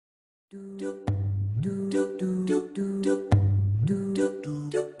Just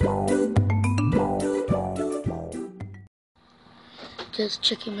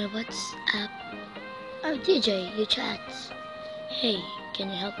checking my WhatsApp. Oh, DJ, you chat. Hey, can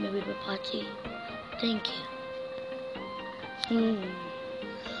you help me with my party? Thank you.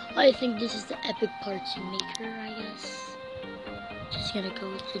 I think this is the epic party maker, I guess. Just gonna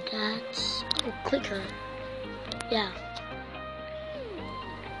go to that. Oh, clicker. Yeah.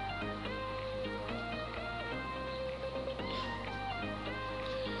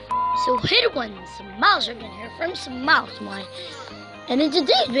 So hey everyone, Smiles again here from Smiles Mind. And in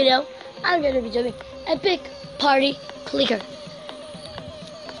today's video, I'm gonna be doing epic party clicker.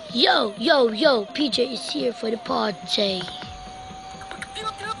 Yo, PJ is here for the party.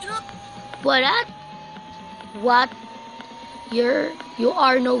 What at? What? You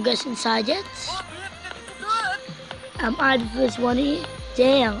are no guest inside yet? Am I the first one here?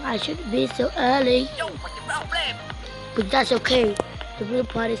 Damn, I shouldn't be so early. But that's okay. The real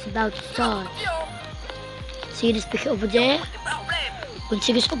party is about to start. See the speaker over there? When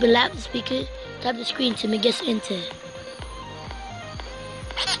singers open lap the speaker, tap the screen to make guests enter.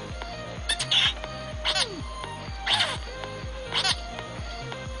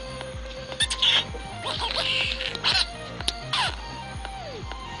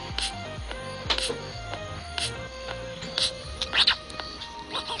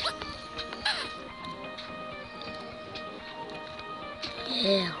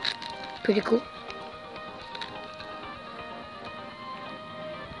 Yeah, pretty cool.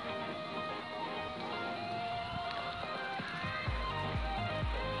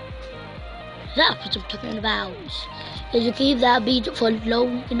 That's what I'm talking about. If you keep that beat for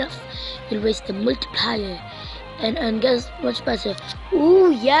long enough, you'll raise the multiplier and get much better. Ooh,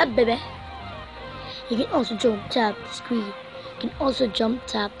 yeah, baby. You can also tap the screen. You can also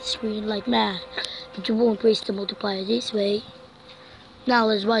tap the screen like mad, but you won't raise the multiplier this way. Now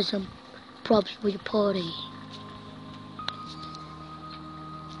let's buy some props for your party.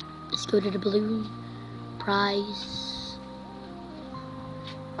 Let's go to the balloon. Prize.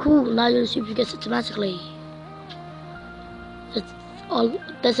 Cool, now you'll receive your guests automatically.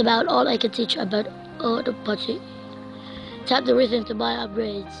 That's about all I can teach about the party. Tap the rhythm to buy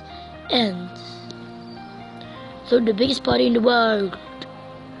upgrades. And so the biggest party in the world.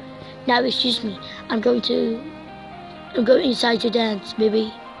 Now excuse me, I'm going inside to dance,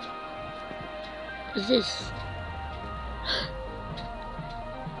 baby. What's this?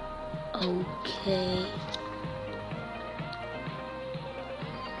 Okay.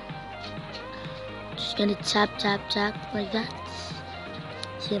 Just gonna tap like that.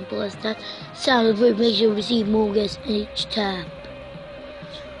 Simple as that. Sound of it makes you receive more guests each tap.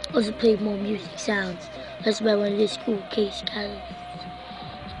 Also play more music sounds. Let's buy one of these cool cassette.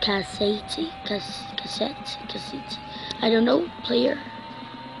 I don't know, player.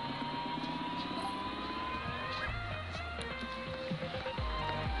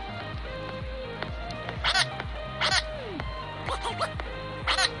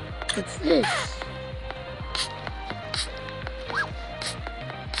 What's this?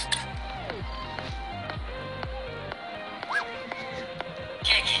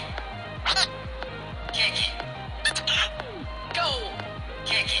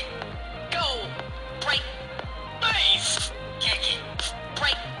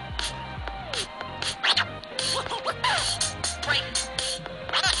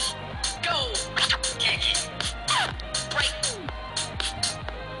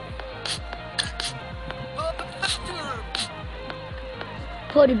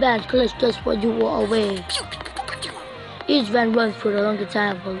 Party bands collect just what you were away. Each van runs for a longer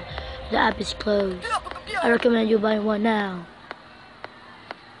time while the app is closed. I recommend you buy one now.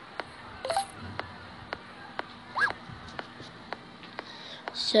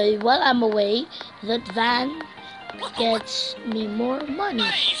 So while I'm away, that van gets me more money.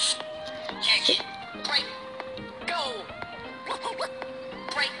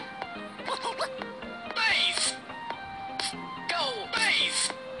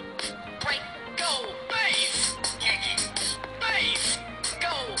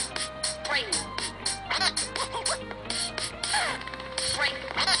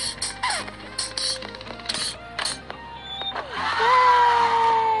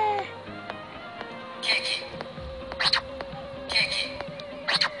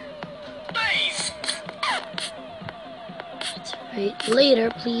 Wait,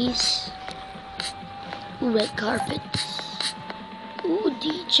 later, please. Ooh, red carpets. Ooh,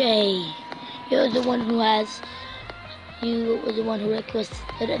 DJ. You were the one who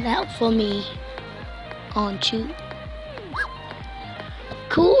requested an out for me, aren't you?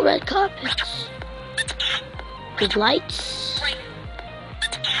 Cool. Ooh, red carpet. With lights.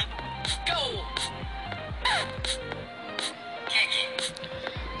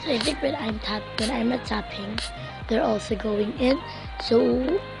 So I think when I'm tapping, they're also going in.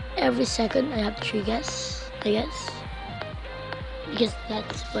 So every second I have 3 guests, I guess. Because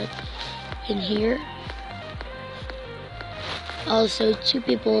that's what in here. Also 2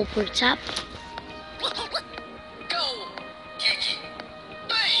 people per tap.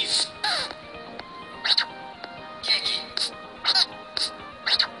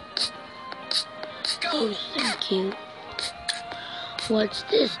 Oh, thank you. What's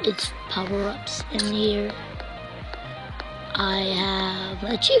this? It's power-ups in here. I have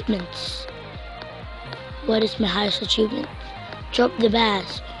achievements. What is my highest achievement? Drop the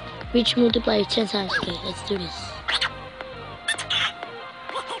bass. Reach multiplier 10 times. Okay, let's do this.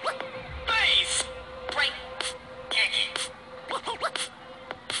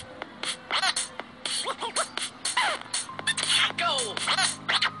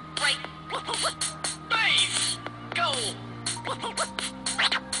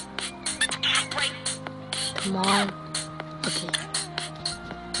 Come on. Okay.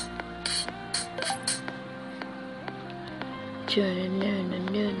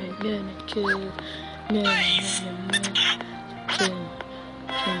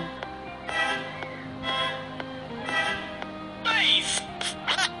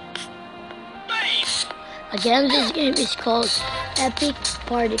 Again, this game is called Epic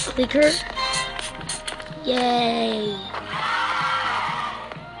Party Clicker. Yay!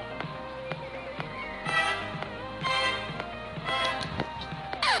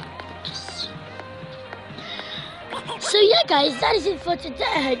 So yeah guys, that is it for today.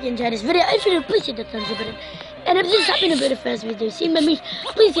 I hope you enjoyed this video. If you did, please hit the thumbs up button. And if this has been a bit of first video seen by me,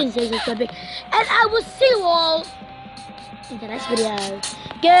 please consider subscribing. And I will see you all in the next video.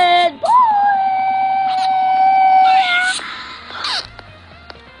 Goodbye!